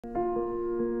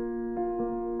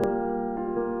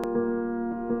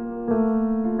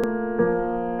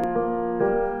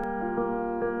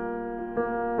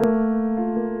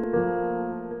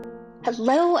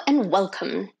Hello and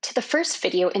welcome to the first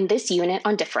video in this unit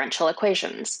on differential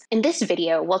equations. In this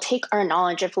video, we'll take our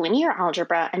knowledge of linear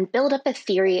algebra and build up a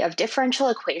theory of differential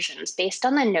equations based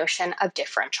on the notion of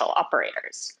differential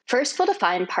operators. First, we'll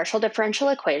define partial differential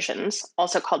equations,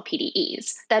 also called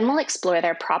PDEs. Then we'll explore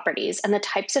their properties and the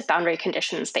types of boundary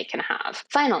conditions they can have.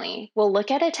 Finally, we'll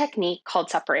look at a technique called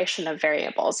separation of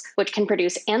variables, which can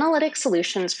produce analytic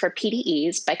solutions for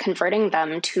PDEs by converting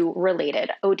them to related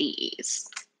ODEs.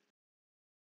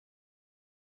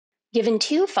 Given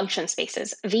two function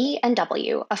spaces, v and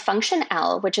w, a function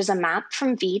L, which is a map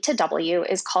from v to w,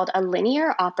 is called a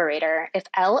linear operator if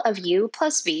L of u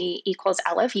plus v equals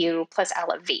L of u plus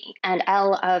L of v, and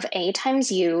L of a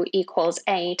times u equals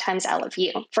a times L of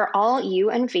u, for all u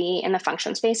and v in the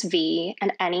function space v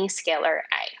and any scalar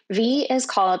a. V is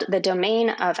called the domain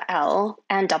of L,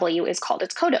 and w is called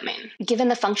its codomain. Given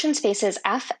the function spaces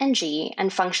f and g,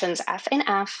 and functions f in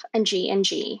f and g in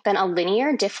g, then a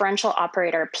linear differential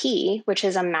operator p, which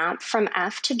is a map from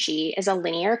f to g, is a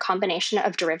linear combination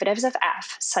of derivatives of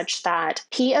f such that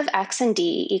p of x and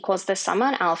d equals the sum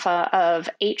on alpha of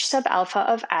h sub alpha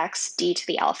of x d to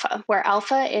the alpha, where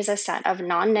alpha is a set of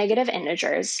non-negative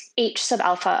integers, h sub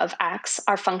alpha of x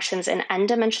are functions in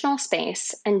n-dimensional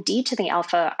space, and d to the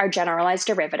alpha are generalized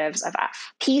derivatives of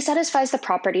f. P satisfies the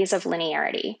properties of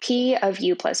linearity. P of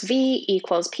u plus v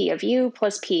equals p of u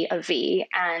plus p of v,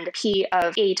 and p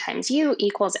of a times u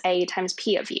equals a times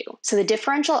p of u. So the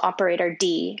differential operator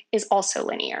d is also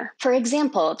linear. For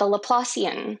example, the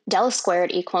Laplacian del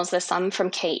squared equals the sum from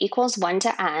k equals 1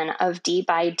 to n of d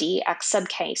by dx sub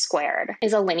k squared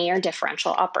is a linear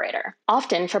differential operator.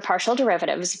 Often for partial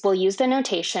derivatives, we'll use the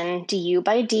notation du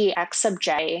by dx sub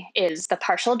j is the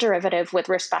partial derivative with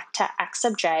respect to x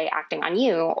sub j acting on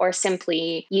u, or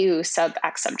simply u sub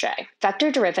x sub j.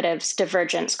 Vector derivatives,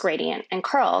 divergence, gradient, and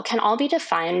curl can all be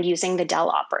defined using the del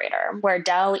operator, where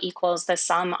del equals the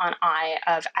sum on I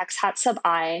of x hat sub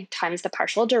I times the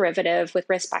partial derivative with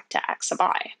respect to x sub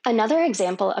I. Another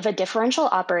example of a differential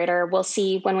operator we'll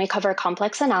see when we cover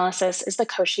complex analysis is the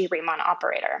Cauchy-Riemann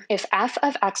operator. If f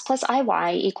of x plus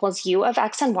iy equals u of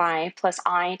x and y plus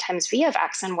I times v of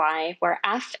x and y, where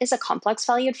f is a complex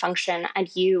valued function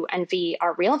and u and v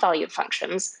are real valued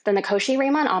functions, then the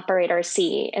Cauchy-Riemann operator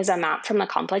c is a map from the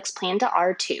complex plane to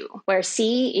R2, where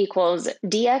c equals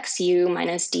dxu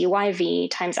minus dyv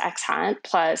times x hat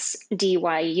plus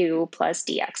dyu plus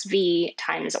dxv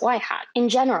times y hat. In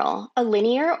general, a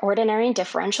linear ordinary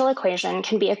differential equation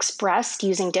can be expressed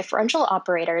using differential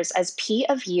operators as p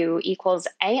of u equals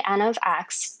an of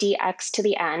x dx to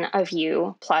the n of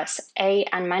u plus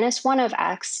an minus 1 of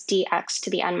x dx to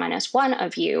the n minus 1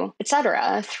 of u,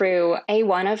 etc., through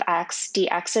a1 of x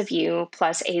dx of u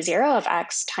plus a0 of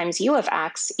x times u of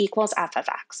x equals f of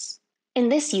x. In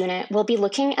this unit, we'll be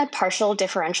looking at partial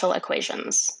differential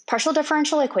equations. Partial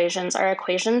differential equations are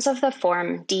equations of the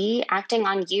form d acting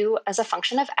on u as a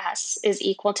function of s is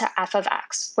equal to f of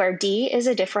x, where d is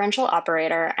a differential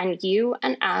operator and u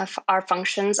and f are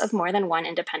functions of more than one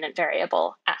independent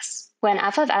variable, s. When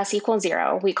f of s equals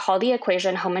 0, we call the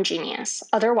equation homogeneous,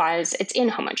 otherwise it's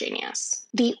inhomogeneous.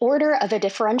 The order of a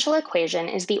differential equation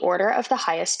is the order of the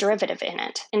highest derivative in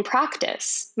it. In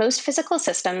practice, most physical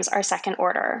systems are second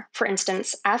order. For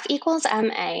instance, f equals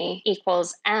ma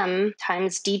equals m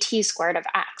times dt squared of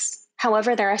x.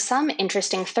 However, there are some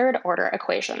interesting third-order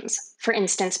equations. For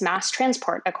instance, mass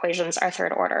transport equations are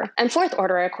third order, and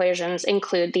fourth-order equations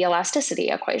include the elasticity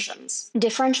equations.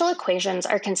 Differential equations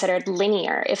are considered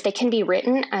linear if they can be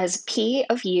written as p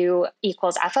of u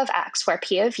equals f of x, where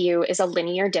p of u is a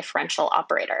linear differential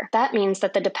operator. That means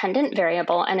that the dependent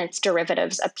variable and its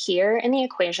derivatives appear in the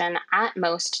equation at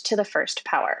most to the first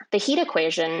power. The heat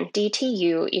equation,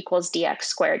 dtu equals dx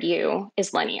squared u,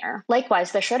 is linear.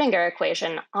 Likewise, the Schrödinger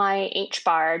equation, h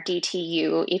bar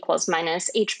dtu equals minus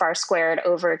h bar squared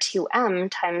over 2m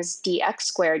times dx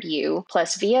squared u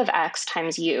plus v of x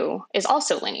times u is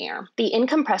also linear. The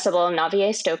incompressible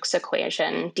Navier-Stokes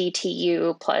equation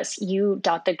dtu plus u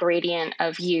dot the gradient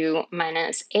of u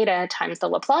minus eta times the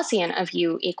Laplacian of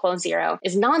u equals 0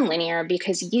 is nonlinear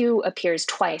because u appears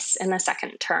twice in the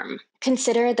second term.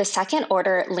 Consider the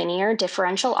second-order linear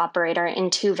differential operator in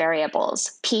two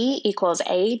variables, p equals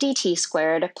a dt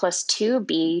squared plus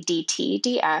 2b dt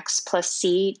dx plus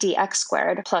c dx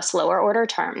squared plus lower-order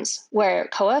terms, where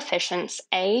coefficients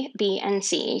a, b, and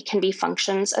c can be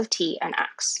functions of t and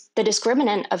x. The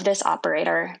discriminant of this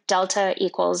operator, delta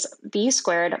equals b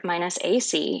squared minus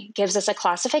ac, gives us a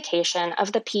classification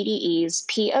of the PDEs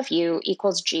p of u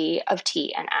equals g of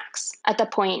t and x. At the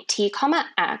point t,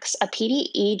 x, a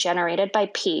PDE generates generated by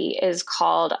P is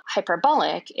called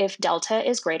hyperbolic if delta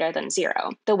is greater than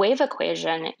 0. The wave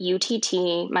equation,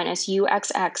 UTT minus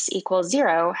UXX equals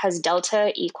 0, has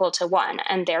delta equal to 1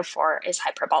 and therefore is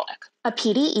hyperbolic. A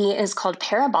PDE is called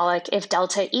parabolic if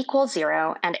delta equals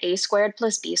 0 and a squared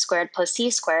plus b squared plus c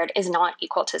squared is not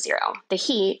equal to 0. The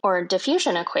heat or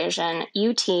diffusion equation,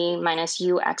 UT minus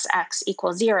UXX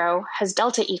equals 0, has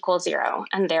delta equals 0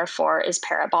 and therefore is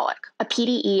parabolic. A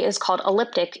PDE is called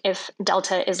elliptic if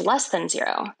delta is less than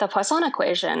 0. The Poisson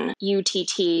equation,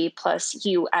 UTT plus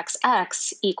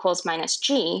UXX equals minus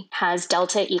g, has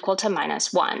delta equal to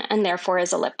minus 1 and therefore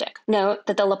is elliptic. Note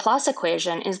that the Laplace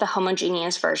equation is the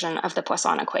homogeneous version of the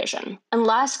Poisson equation. And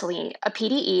lastly, a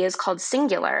PDE is called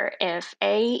singular if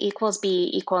A equals B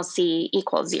equals C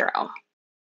equals 0.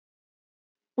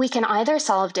 We can either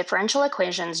solve differential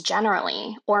equations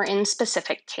generally or in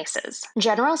specific cases.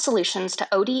 General solutions to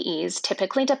ODEs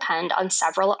typically depend on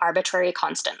several arbitrary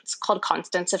constants, called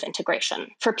constants of integration.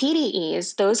 For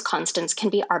PDEs, those constants can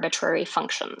be arbitrary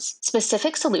functions.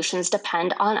 Specific solutions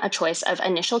depend on a choice of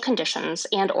initial conditions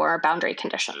and/or boundary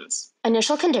conditions.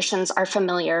 Initial conditions are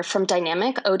familiar from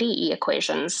dynamic ODE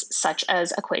equations, such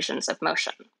as equations of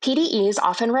motion. PDEs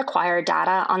often require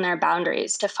data on their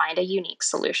boundaries to find a unique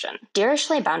solution.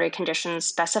 Dirichlet boundary conditions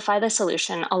specify the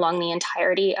solution along the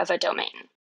entirety of a domain.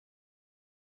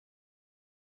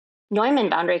 Neumann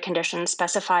boundary conditions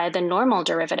specify the normal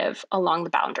derivative along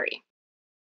the boundary.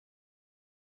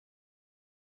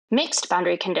 Mixed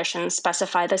boundary conditions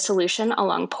specify the solution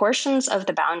along portions of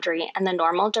the boundary and the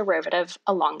normal derivative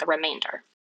along the remainder.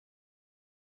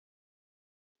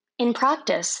 In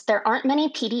practice, there aren't many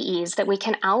PDEs that we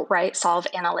can outright solve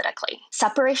analytically.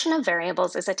 Separation of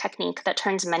variables is a technique that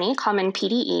turns many common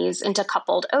PDEs into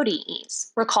coupled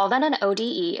ODEs. Recall that an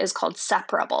ODE is called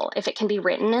separable if it can be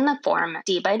written in the form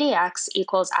d by dx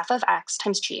equals f of x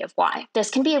times g of y. This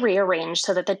can be rearranged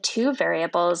so that the two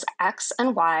variables x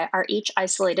and y are each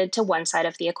isolated to one side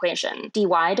of the equation.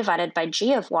 dy divided by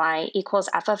g of y equals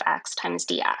f of x times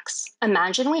dx.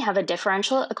 Imagine we have a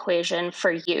differential equation for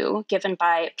u given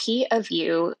by p of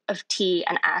u of t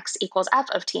and x equals f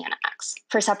of t and x.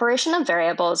 For separation of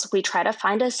variables, we try to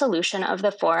find a solution of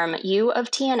the form u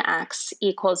of t and x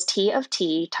equals t of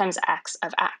t times x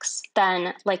of x.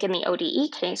 Then, like in the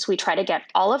ODE case, we try to get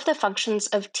all of the functions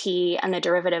of t and the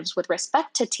derivatives with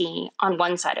respect to t on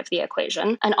one side of the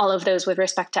equation, and all of those with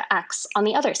respect to x on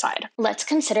the other side. Let's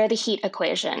consider the heat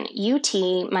equation ut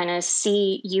minus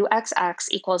c uxx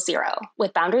equals 0,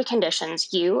 with boundary conditions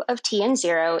u of t and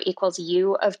 0 equals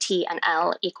u of t and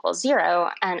L equals 0,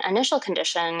 and initial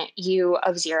condition u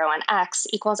of 0 and x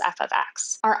equals f of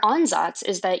x. Our ansatz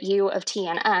is that u of t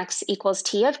and x equals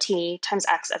t of t times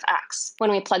x of x.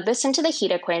 When we plug this into the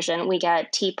heat equation, we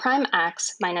get t prime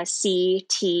x minus c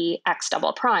t x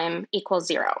double prime equals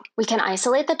 0. We can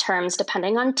isolate the terms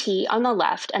depending on t on the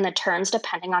left and the terms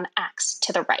depending on x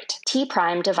to the right. T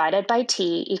prime divided by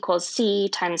t equals c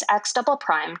times x double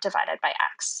prime divided by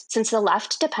x. Since the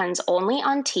left depends only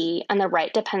on t and the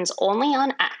right depends only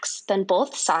on x, then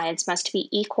both sides must be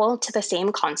equal to the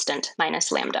same constant,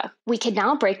 minus lambda. We can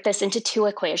now break this into two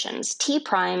equations. T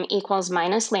prime equals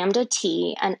minus lambda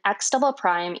t and x double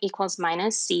prime equals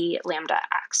minus c lambda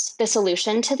x. The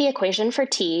solution to the equation for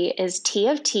t is t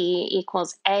of t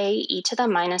equals a e to the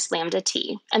minus lambda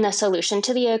t, and the solution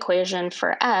to the equation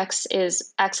for x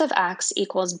is x of x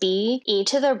equals b e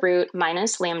to the root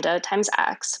minus lambda times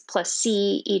x plus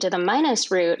c e to the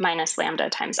minus root minus lambda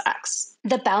times x.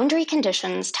 The boundary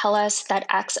conditions tell us that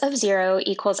x of 0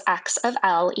 equals x of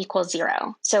L equals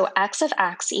 0. So x of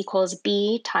x equals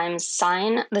b times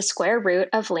sine the square root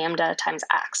of lambda times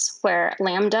x, where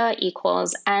lambda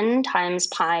equals n times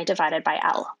pi divided by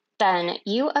L. Then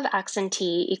u of x and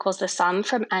t equals the sum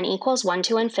from n equals 1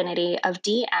 to infinity of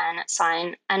dn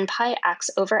sine n pi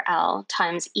x over L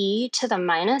times e to the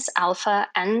minus alpha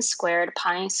n squared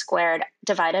pi squared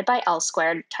divided by L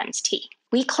squared times t.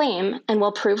 We claim, and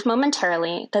will prove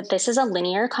momentarily, that this is a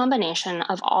linear combination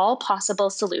of all possible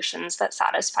solutions that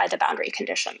satisfy the boundary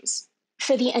conditions.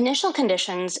 For the initial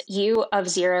conditions, u of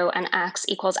 0 and x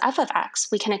equals f of x,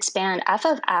 we can expand f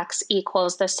of x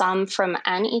equals the sum from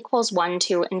n equals 1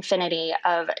 to infinity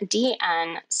of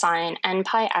dn sine n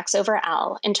pi x over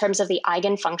L in terms of the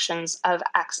eigenfunctions of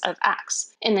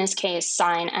x, in this case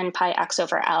sine n pi x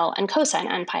over L and cosine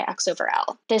n pi x over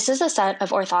L. This is a set of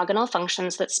orthogonal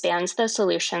functions that spans the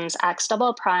solutions x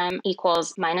double prime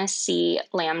equals minus c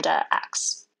lambda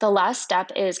x. The last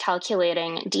step is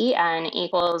calculating dn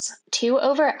equals 2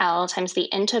 over L times the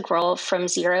integral from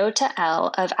 0 to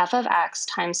L of f of x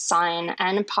times sine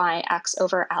n pi x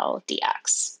over L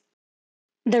dx.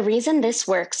 The reason this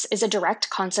works is a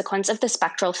direct consequence of the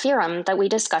spectral theorem that we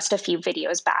discussed a few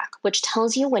videos back, which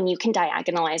tells you when you can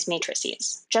diagonalize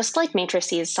matrices. Just like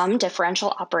matrices, some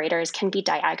differential operators can be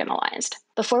diagonalized.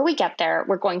 Before we get there,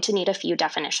 we're going to need a few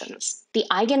definitions. The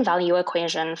eigenvalue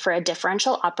equation for a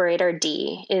differential operator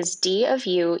D is d of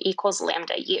u equals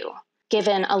lambda u.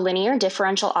 Given a linear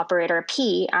differential operator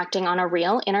P acting on a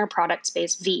real inner product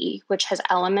space V, which has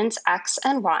elements x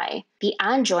and y, the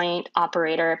adjoint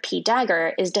operator P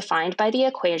dagger is defined by the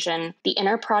equation the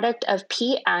inner product of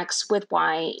Px with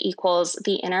y equals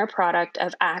the inner product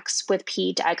of x with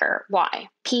P dagger y.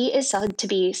 P is said to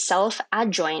be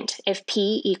self-adjoint if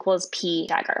P equals P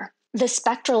dagger. The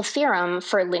spectral theorem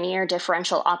for linear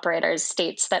differential operators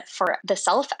states that for the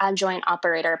self-adjoint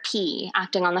operator P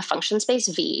acting on the function space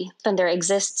V, then there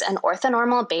exists an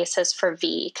orthonormal basis for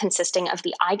V consisting of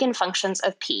the eigenfunctions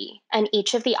of P, and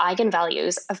each of the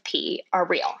eigenvalues of P are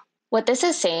real. What this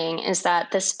is saying is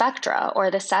that the spectra,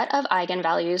 or the set of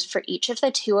eigenvalues for each of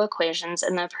the two equations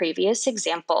in the previous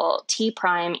example, t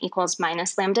prime equals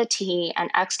minus lambda t and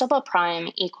x double prime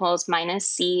equals minus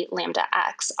c lambda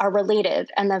x, are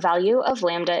related, and the value of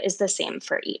lambda is the same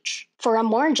for each. For a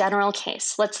more general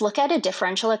case, let's look at a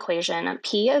differential equation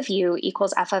p of u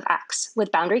equals f of x,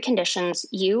 with boundary conditions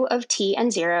u of t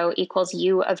and 0 equals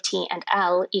u of t and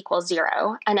l equals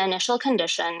 0, and initial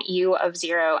condition u of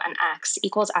 0 and x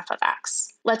equals f of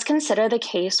x. Let's consider the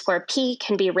case where p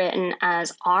can be written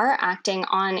as r acting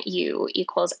on u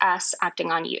equals s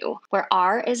acting on u, where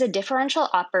r is a differential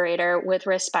operator with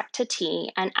respect to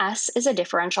t and s is a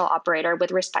differential operator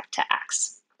with respect to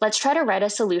x. Let's try to write a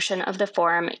solution of the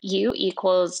form u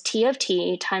equals t of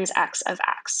t times x of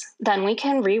x. Then we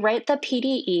can rewrite the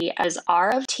PDE as r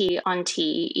of t on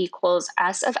t equals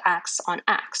s of x on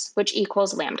x, which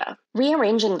equals lambda.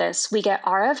 Rearranging this, we get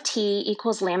r of t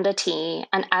equals lambda t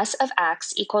and s of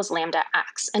x equals lambda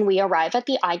x, and we arrive at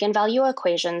the eigenvalue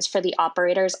equations for the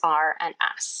operators r and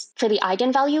s. For the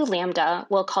eigenvalue lambda,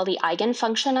 we'll call the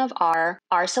eigenfunction of r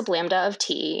sub lambda of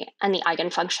t, and the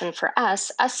eigenfunction for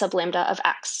s sub lambda of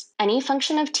x. Any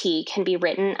function of t can be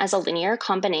written as a linear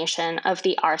combination of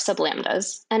the r sub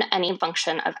lambdas, and any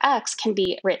function of x can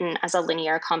be written as a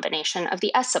linear combination of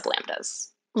the s sub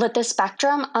lambdas. Let the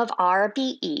spectrum of r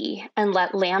be E, and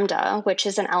let lambda, which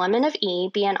is an element of E,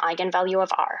 be an eigenvalue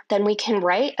of r. Then we can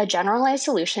write a generalized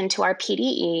solution to our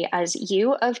PDE as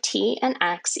u of t and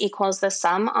x equals the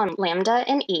sum on lambda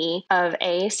and E of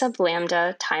a sub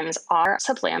lambda times r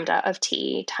sub lambda of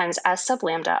t times s sub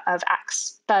lambda of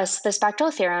x. Thus, the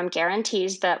spectral theorem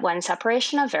guarantees that when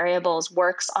separation of variables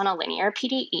works on a linear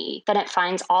PDE, then it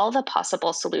finds all the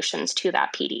possible solutions to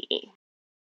that PDE.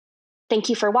 Thank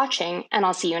you for watching, and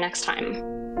I'll see you next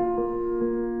time.